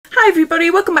Hi everybody,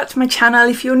 welcome back to my channel.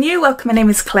 If you're new, welcome. My name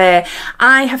is Claire.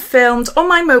 I have filmed on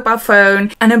my mobile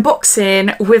phone an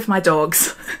unboxing with my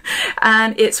dogs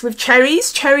and it's with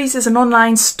Cherryz. Cherryz is an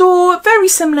online store very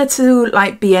similar to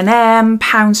like B&M,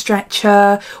 Pound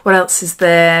Stretcher, what else is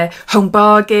there, Home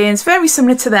Bargains, very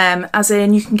similar to them, as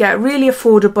in you can get really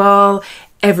affordable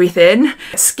everything: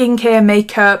 skincare,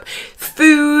 makeup,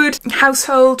 food,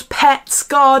 household, pets,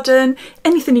 garden,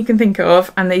 anything you can think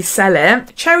of, and they sell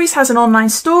it. Cherryz has an online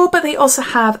store, but they also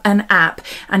have an app,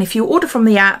 and if you order from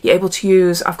the app, you're able to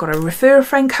use, I've got a refer a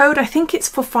friend code, I think it's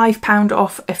for £5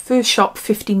 off a first shop,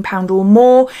 £15 or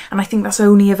more, and I think that's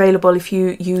only available if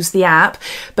you use the app.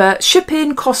 But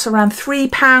shipping costs around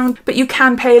 £3, but you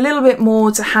can pay a little bit more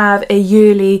to have a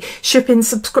yearly shipping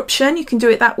subscription. You can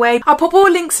do it that way. I'll pop all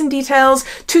links and details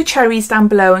to Cherryz down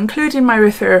below, including my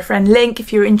refer a friend link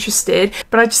if you're interested.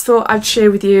 But I just thought I'd share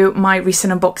with you my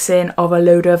recent unboxing of a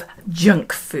load of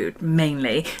junk food,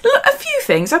 mainly. A few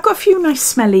things. I've got a few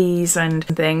nice smellies and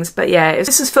things, but yeah,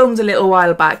 this was filmed a little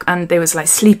while back and there was like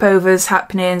sleepovers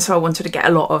happening, so I wanted to get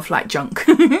a lot of like junk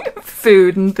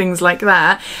food and things like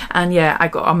that. And yeah, I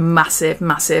got a massive 2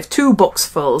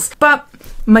 boxfuls. But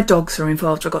my dogs are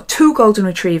involved. I've got 2 golden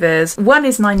retrievers. One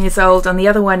is 9 years old and the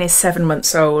other one is 7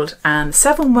 months old. And the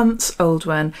 7 months old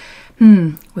one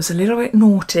was a little bit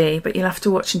naughty, but you'll have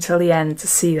to watch until the end to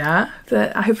see that.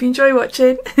 But I hope you enjoy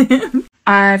watching.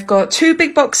 I've got 2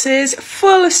 big boxes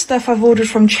full of stuff I've ordered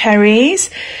from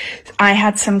Cherryz. I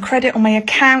had some credit on my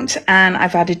account and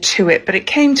I've added to it, but it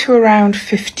came to around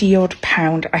 £50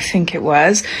 odd, I think it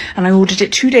was, and I ordered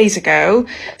it 2 days ago.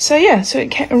 So yeah, so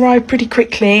it arrived pretty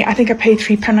quickly. I think I paid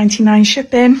 £3.99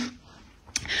 shipping.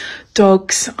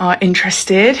 Dogs are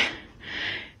interested.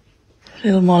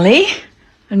 Little Molly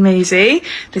and Maisie.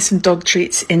 There's some dog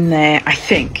treats in there, I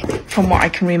think, from what I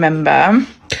can remember.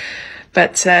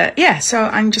 But yeah, so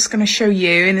I'm just going to show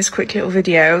you in this quick little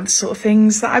video the sort of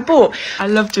things that I bought. I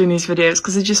love doing these videos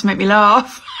because they just make me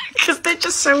laugh because they're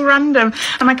just so random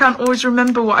and I can't always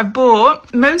remember what I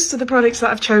bought. Most of the products that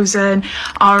I've chosen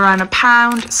are around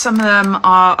 £1. Some of them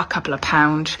are a couple of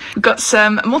 £. We've got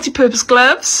some multi-purpose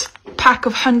gloves, pack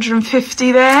of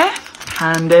 150 there,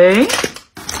 handy.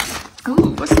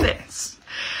 Ooh, what's this?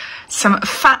 Some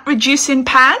fat reducing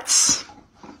pads.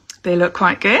 They look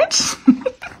quite good.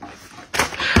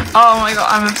 Oh my god,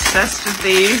 I'm obsessed with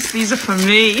these. These are for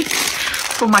me,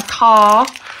 for my car,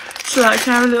 so that I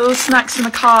can have little snacks in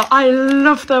the car. I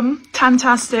love them.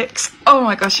 Tantastics. Oh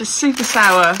my gosh, they're super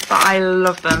sour, but I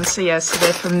love them. So yeah, so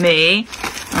they're for me.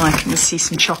 Oh, I can see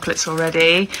some chocolates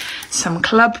already. Some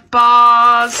club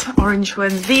bars, orange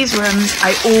ones. These ones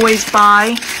I always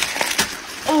buy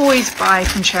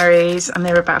from Cherryz, and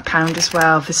they're about £1 as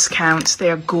well, discounts. They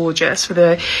are gorgeous with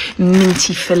a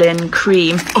minty filling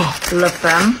cream. Oh, love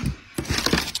them.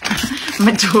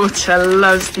 My daughter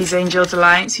loves these Angel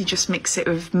Delights. You just mix it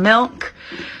with milk.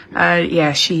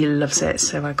 Yeah, she loves it,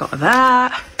 so I got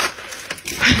that.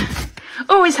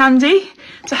 Always handy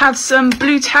to have some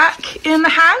blue tack in the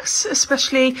house,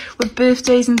 especially with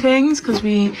birthdays and things, because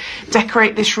we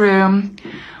decorate this room.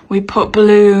 We put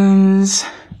balloons,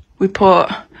 we put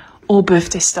all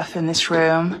birthday stuff in this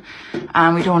room,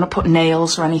 and we don't want to put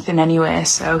nails or anything anywhere,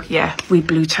 so yeah, we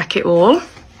blue tack it all.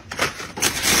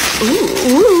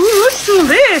 Ooh, what's all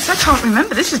this? I can't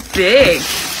remember. This is big.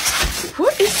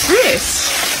 What is this?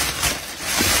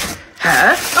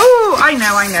 Huh? Oh, I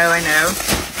know.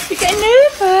 You're getting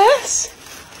nervous.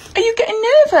 Are you getting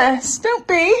nervous? Don't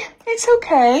be. It's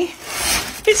okay.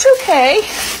 It's okay.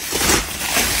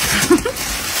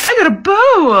 I got a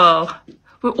bowl.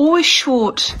 We're always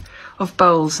short of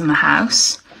bowls in the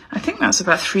house. I think that's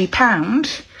about £3,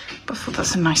 but I thought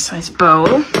that's a nice sized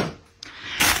bowl.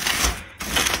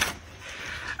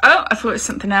 Oh, I thought it was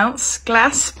something else,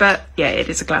 glass, but yeah, it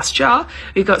is a glass jar.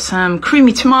 We've got some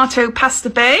creamy tomato pasta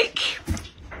bake.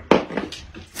 And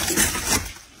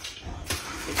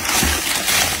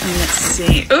let's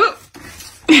see, oh,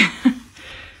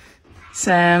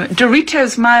 some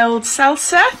Doritos mild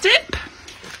salsa dip.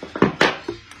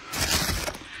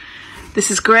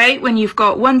 This is great when you've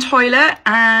got 1 toilet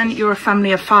and you're a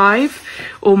family of 5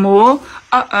 or more.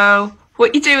 Uh-oh,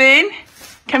 what you doing?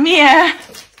 Come here.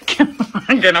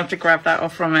 I'm gonna have to grab that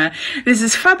off from her. This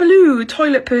is Fabaloo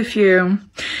toilet perfume.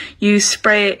 You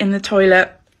spray it in the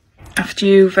toilet after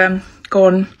you've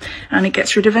gone, and it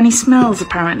gets rid of any smells,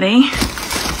 apparently.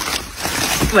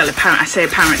 Well, I say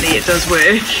apparently, it does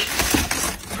work.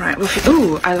 Right,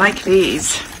 ooh, I like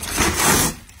these.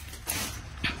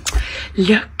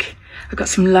 Look, I've got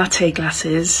some latte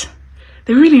glasses.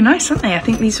 They're really nice, aren't they? I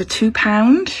think these were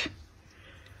 £2.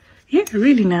 Yeah,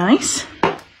 really nice.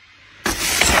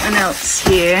 Something else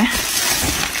here.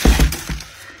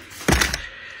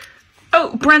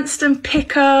 Branston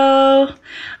pickle.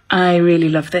 I really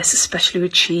love this, especially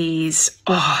with cheese.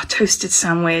 Oh, toasted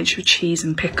sandwich with cheese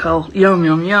and pickle. Yum,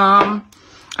 yum, yum.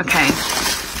 Okay,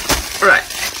 right.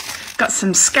 Got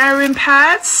some scouring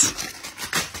pads.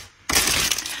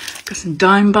 Got some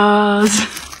dime bars.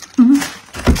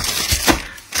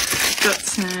 Got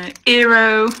some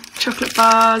Aero chocolate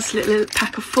bars, little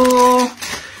pack of 4.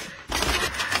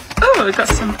 Oh, we've got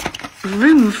some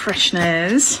room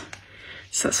fresheners.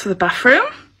 So that's for the bathroom.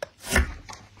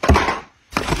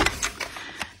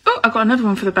 Oh, I've got another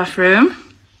one for the bathroom.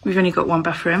 We've only got one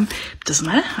bathroom. Doesn't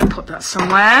matter, I'll put that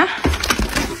somewhere.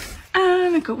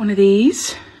 And I've got one of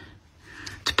these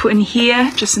to put in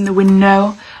here, just in the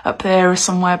window, up there or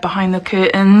somewhere behind the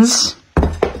curtains.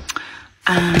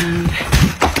 And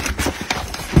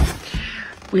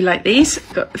we like these.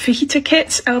 Got the fajita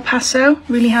kits, El Paso,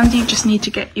 really handy. You just need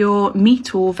to get your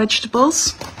meat or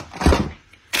vegetables.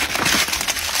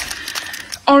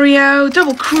 Oreo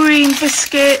double cream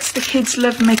biscuits. The kids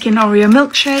love making Oreo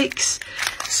milkshakes,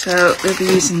 so they'll be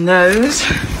using those.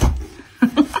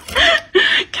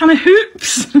 Can of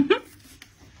hoops.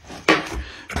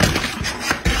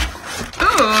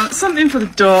 Oh, something for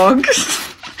the dogs.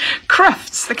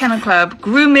 Crufts, the Kennel Club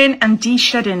grooming and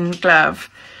de-shedding glove.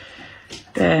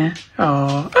 There.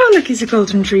 Oh, look, he's a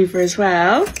golden retriever as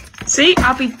well. See,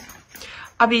 I'll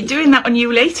be doing that on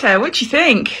you later. What do you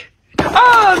think?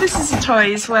 Oh, this is a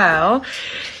toy as well.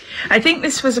 I think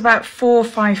this was about £4 or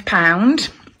 £5.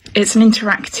 It's an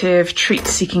interactive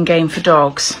treat-seeking game for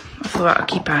dogs. I thought that would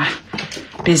keep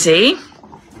her busy.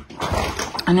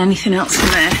 And anything else in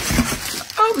there?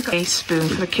 Oh, we've got a spoon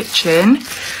for the kitchen.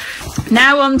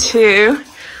 Now on to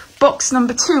box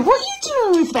number 2. What are you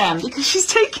doing with them? Because she's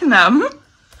taking them.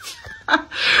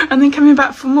 And then coming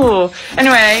back for more.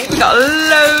 Anyway, we got a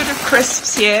load of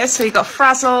crisps here. So you got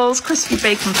Frazzles, crispy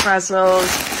bacon Frazzles.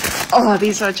 Oh,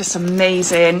 these are just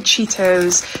amazing.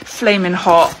 Cheetos, flaming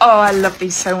hot. Oh, I love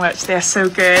these so much. They're so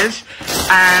good.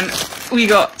 And we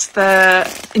got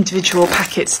the individual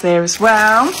packets there as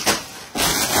well.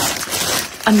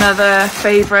 Another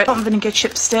favourite, salt and vinegar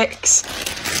chipsticks.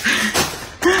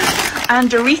 And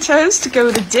Doritos to go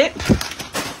with the dip.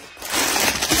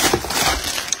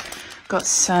 Got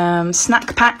some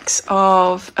snack packs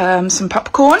of some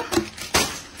popcorn.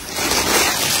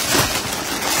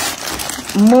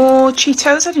 More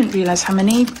Cheetos. I didn't realise how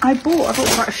many I bought. I bought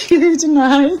quite a few, didn't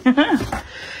I?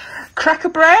 Cracker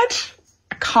bread.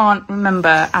 I can't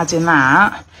remember adding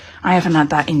that. I haven't had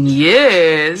that in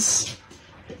years.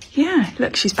 Yeah,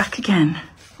 look, she's back again.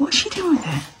 What's she doing with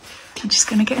it? I'm just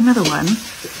going to get another one.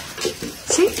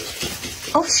 See?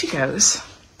 Off she goes.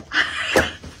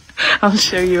 I'll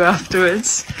show you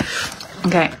afterwards.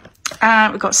 Okay,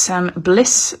 we've got some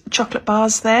Bliss chocolate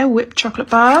bars there, whipped chocolate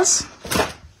bars.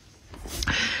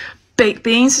 Baked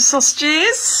beans and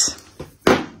sausages.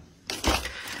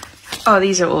 Oh,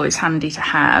 these are always handy to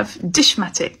have.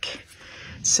 Dishmatic.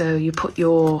 So you put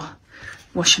your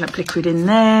washing up liquid in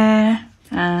there.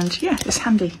 And yeah, it's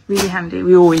handy, really handy.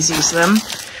 We always use them.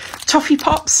 Toffee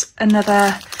Pops,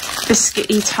 another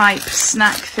biscuity type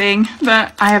snack thing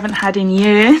that I haven't had in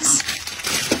years.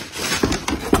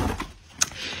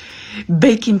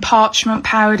 Baking parchment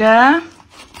powder.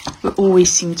 We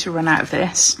always seem to run out of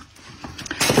this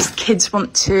because kids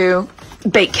want to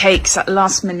bake cakes at the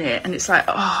last minute and it's like,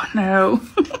 oh no.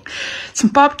 Some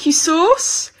barbecue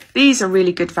sauce. These are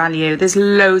really good value. There's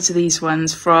loads of these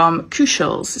ones from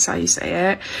Kushels, is how you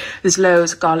say it. There's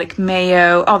loads of garlic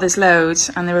mayo. Oh, there's loads,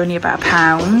 and they're only about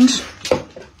 £1.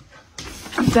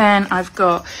 Then I've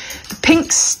got the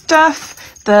pink stuff,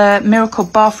 the Miracle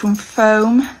Bathroom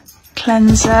Foam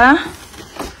Cleanser.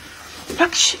 Look,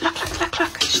 look, she's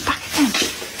back again.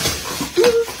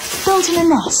 Ooh, building a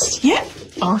nest. Yep,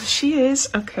 off she is.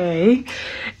 Okay.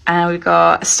 And we've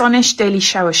got Astonish Daily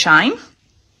Shower Shine.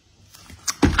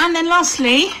 And then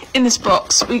lastly, in this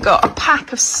box, we got a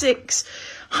pack of 6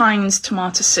 Heinz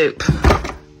tomato soup.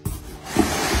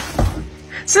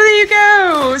 So there you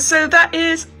go. So that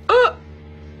is, oh,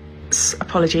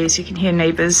 apologies, you can hear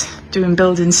neighbours doing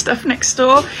building stuff next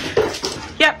door.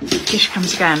 Yep, here she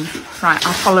comes again. Right,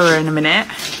 I'll follow her in a minute.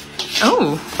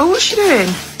 Oh, what's she doing?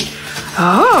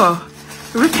 Oh,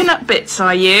 ripping up bits,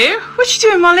 are you? What's she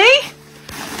doing, Molly?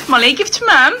 Molly, give it to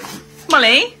Mum.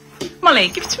 Molly,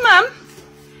 give it to Mum.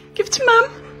 Give it to Mum.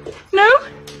 No?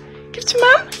 Give it to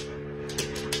Mum.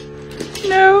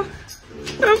 No.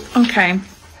 Oh, okay.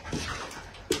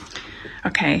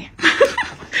 Okay.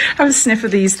 Have a sniff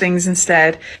of these things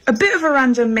instead. A bit of a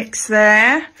random mix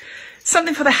there.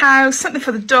 Something for the house, something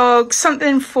for the dog,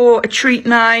 something for a treat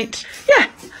night. Yeah.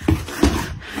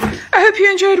 I hope you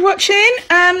enjoyed watching,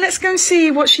 and let's go and see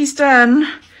what she's done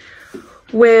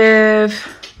with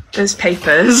those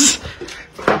papers.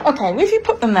 Okay, where have you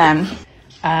put them then?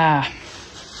 Ah.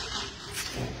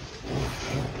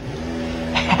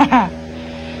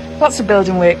 Lots of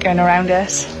building work going around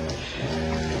us.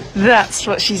 That's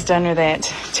what she's done with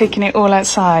it. Taking it all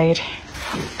outside.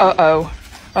 Uh-oh.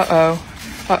 Uh-oh.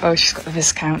 Uh-oh, she's got the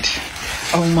viscount.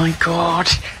 Oh my God.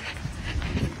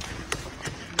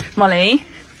 Molly?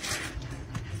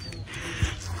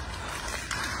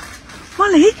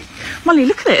 Molly? Molly,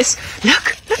 look at this.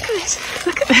 Look at this.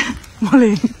 Look at this.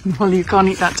 Molly, you can't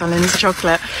eat that, darling. It's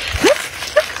chocolate. Look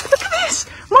at this.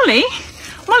 Molly,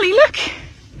 look.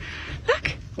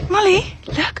 Look, Molly,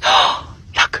 look. Oh,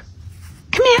 look.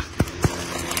 Come here.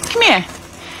 Come here.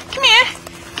 Come here.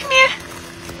 Come here.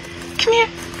 Come here.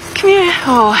 Come here.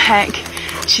 Oh, heck.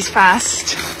 She's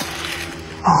fast.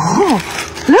 Oh,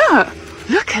 look.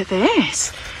 Look at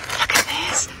this. Look at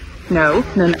this. No.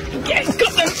 Yeah,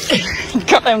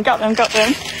 got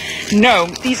them. No,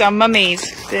 these are Mummy's.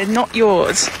 They're not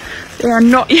yours. They are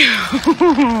not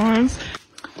yours.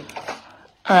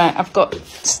 Alright, I've got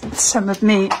some of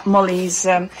Molly's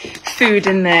food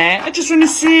in there. I just want to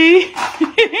see.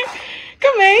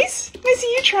 Come, Mace. Maisie,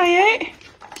 you try it.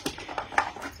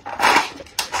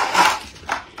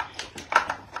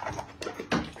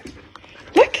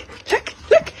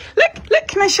 Look.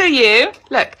 Can I show you?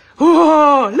 Look.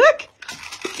 Oh, look.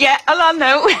 Yeah, hold on,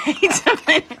 no. Wait a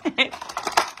minute.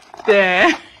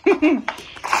 There.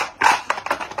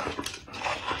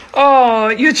 Oh,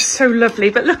 you're just so lovely.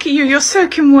 But look at you, you're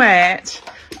soaking wet.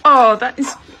 Oh, that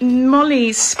is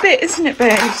Molly's spit, isn't it,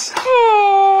 babes?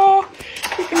 Oh,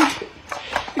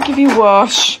 we'll give you a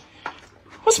wash.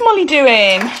 What's Molly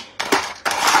doing?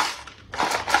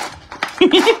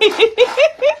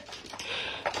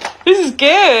 This is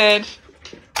good.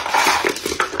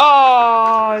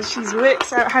 Oh, she's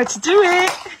worked out how to do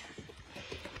it.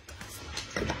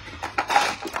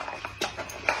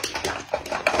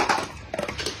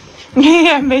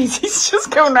 Yeah, Maisie's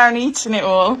just going around eating it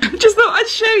all. Just thought I'd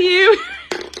show you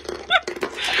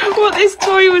what this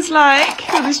toy was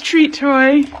like, or this treat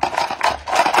toy.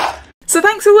 So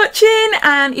thanks for watching,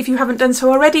 and if you haven't done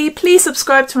so already, please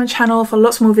subscribe to my channel for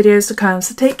lots more videos to come.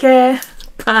 So take care.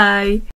 Bye.